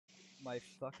my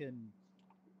fucking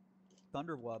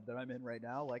Thunderwub that I'm in right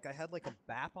now. Like I had like a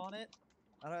BAP on it.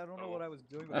 I don't know what I was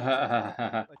doing with it. So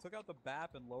I took out the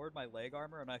BAP and lowered my leg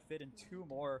armor, and I fit in two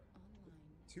more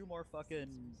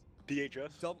fucking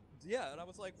DHS. Yeah, and I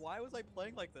was like, why was I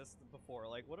playing like this before?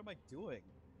 Like, what am I doing?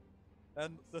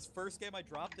 And this first game I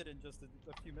dropped it in just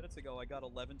a few minutes ago, I got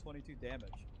 1122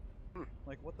 damage.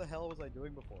 Like, what the hell was I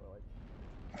doing before? Like,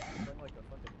 I'm playing like a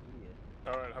fucking idiot.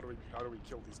 All right, how do we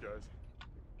kill these guys?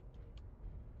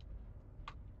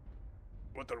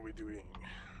 What are we doing?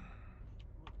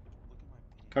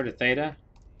 Go to Theta.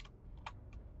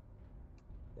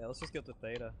 Yeah, let's just get to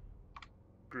Theta.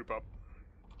 Group up.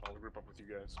 I'll group up with you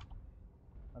guys.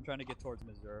 I'm trying to get towards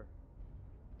Missouri.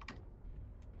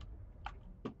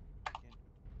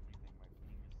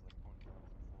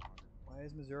 Why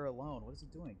is Missouri alone? What is he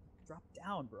doing? Drop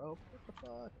down, bro. What the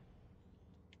fuck?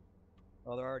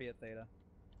 Oh, they're already at Theta.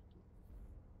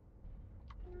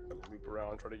 I'll loop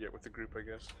around, try to get with the group, I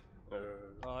guess.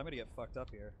 Oh, I'm gonna get fucked up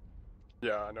here.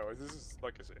 Yeah, I know. This is,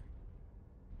 like I say.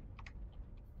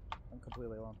 I'm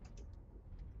completely alone.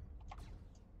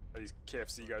 These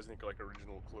KFC guys think like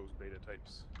original closed beta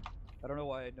types. I don't know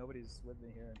why nobody's with me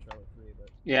here in Charlotte 3, but...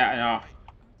 Yeah, I know.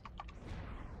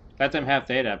 Let them have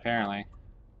Theta, apparently.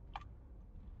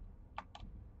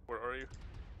 Where are you?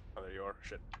 Oh, there you are.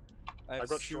 Shit. I have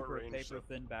got super short range,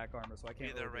 paper-thin back armor, so I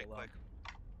can't really right be alone. quick.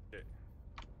 Okay.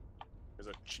 There's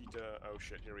a cheetah. Oh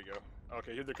shit, here we go.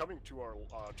 Okay, here they're coming to our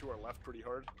left pretty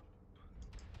hard.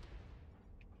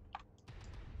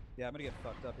 Yeah, I'm gonna get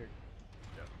fucked up here.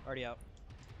 Yeah. Already out.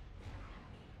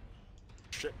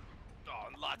 Shit. Oh,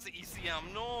 lots of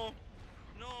ECM. No,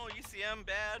 no ECM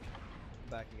bad. I'm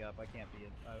backing up. I can't be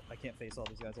in. I can't face all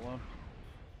these guys alone.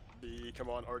 Come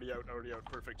on, already out,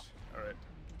 perfect. Alright.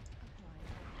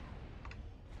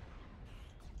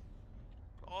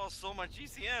 Oh, so much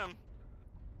ECM.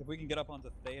 If we can get up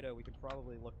onto Theta, we could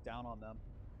probably look down on them.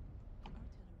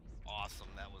 Awesome,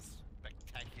 that was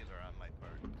spectacular on my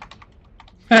part.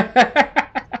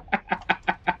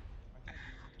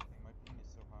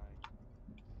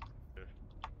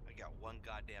 I got one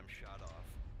goddamn shot off.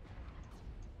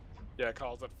 Yeah,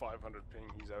 Kyle's at 500 ping,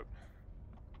 he's out.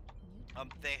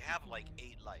 They have like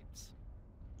 8 lights.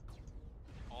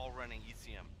 All running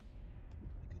ECM.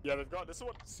 Yeah, they've got, this is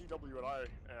what CW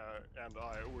and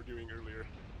I were doing earlier.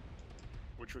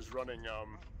 Which was running,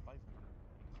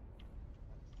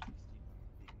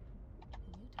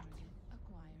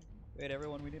 Wait,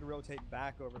 everyone, we need to rotate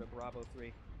back over to Bravo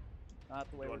 3. Not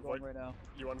the way we're going right now.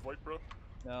 You on VoIP, bro?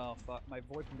 No, fuck. My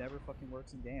VoIP never fucking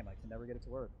works in game. I can never get it to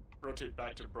work. Rotate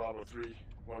back to Bravo 3,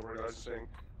 one of our guys is saying.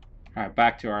 Alright,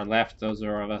 back to our left. Those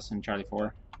are of us in Charlie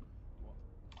 4.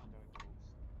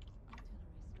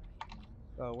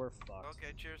 Oh, we're fucked.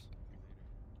 Okay, cheers.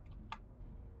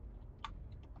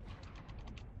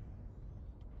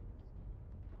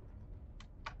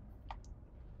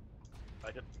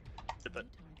 I get that.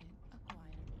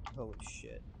 Holy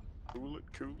shit. Cool it.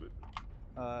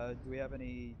 Do we have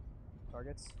any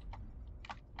targets?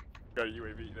 Got a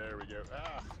UAV, there we go.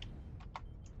 Ah!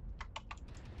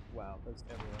 Wow, there's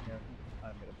everyone here.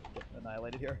 I'm gonna get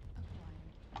annihilated here.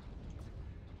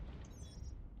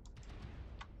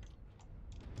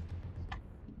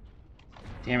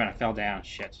 Damn it, I fell down.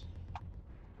 Shit.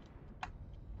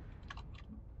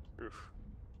 Oof.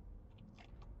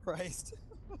 Christ.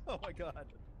 Oh my god.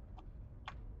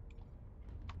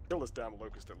 Kill this damn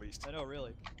locust at least. I know,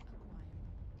 really.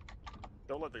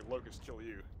 Don't let the locust kill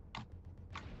you.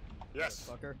 Yes!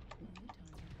 Fucker.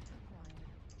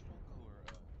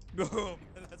 Boom!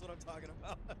 That's what I'm talking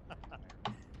about.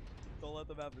 Don't let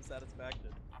them have the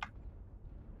satisfaction.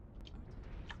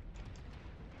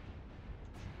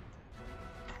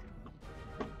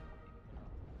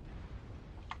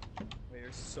 Wait,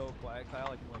 you're so quiet, Kyle.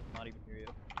 I can like not even hear you.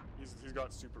 He's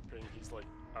got super ping, he's like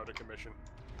out of commission.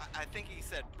 I think he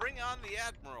said, "Bring on the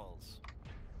admirals,"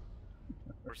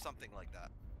 or something like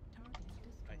that.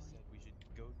 I said we should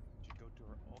go to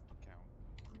our alt account.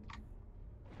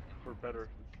 For better.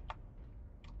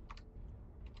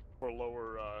 For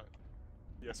lower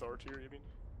ESR tier, you mean?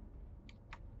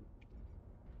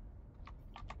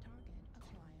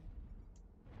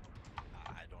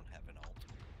 I don't have an alt.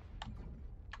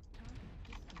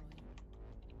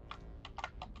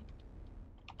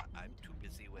 I'm too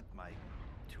busy with my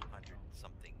 200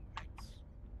 something max.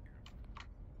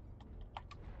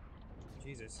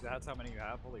 Jesus, that's how many you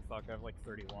have? Holy fuck, I have like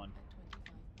 31.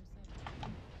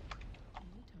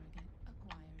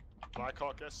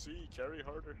 Blackhawk SC, carry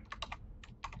harder.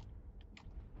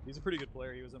 He's a pretty good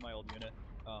player. He was in my old unit.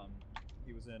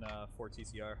 He was in 4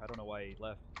 TCR. I don't know why he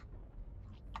left.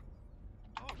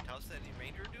 Oh, Tow's that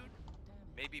Ranger dude?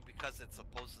 Maybe because it's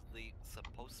supposedly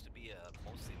supposed to be a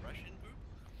mostly Russian group.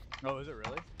 Oh, is it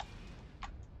really?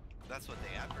 That's what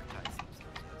they advertise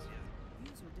themselves as. Yeah.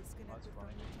 User disconnected from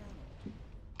funny. your channel.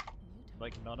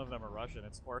 Like none of them are Russian.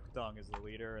 It's Orc Dung is the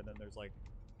leader, and then there's like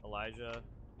Elijah.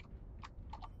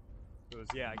 Who's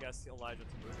I guess Elijah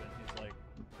Temujin. He's like.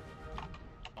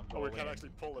 Oh, we can Mongolian. actually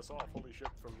pull this off. Holy shit!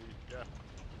 From the yeah,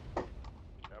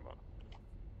 man.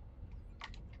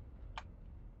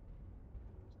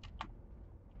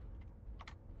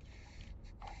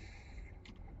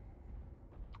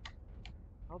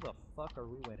 How the fuck are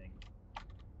we winning?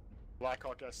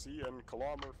 Blackhawk SC and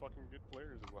Kalam are fucking good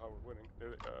players. Is how we're winning.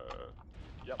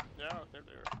 Yep. Yeah, they're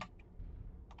there.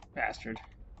 Bastard.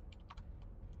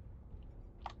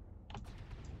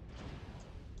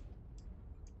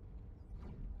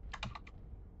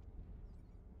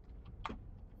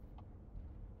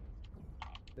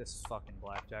 This fucking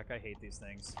blackjack. I hate these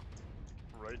things.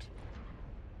 Right.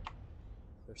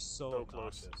 They're so So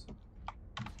close. obnoxious.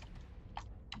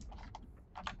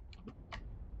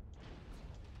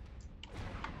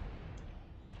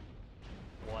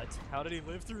 What? How did he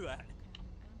live through that?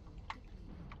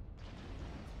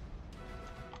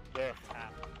 Yeah.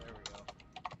 Tap. There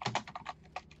we go.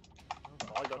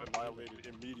 I got annihilated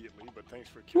immediately, but thanks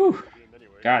for killing Whew. me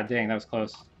anyway. God dang, that was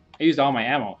close. I used all my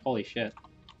ammo. Holy shit.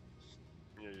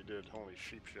 Yeah, you did. Holy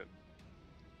sheep shit.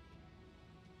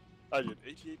 I did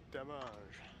 88 damage.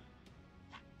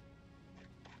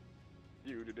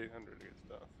 You did 800. Good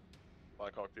stuff.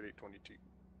 Blackhawk did 822.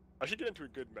 I should get into a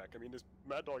good mech. I mean, this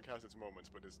Mad Dog has its moments,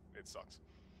 but it sucks.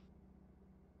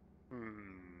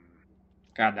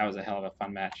 God, that was a hell of a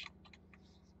fun match.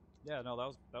 Yeah, no, that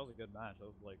was a good match. That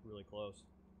was like really close.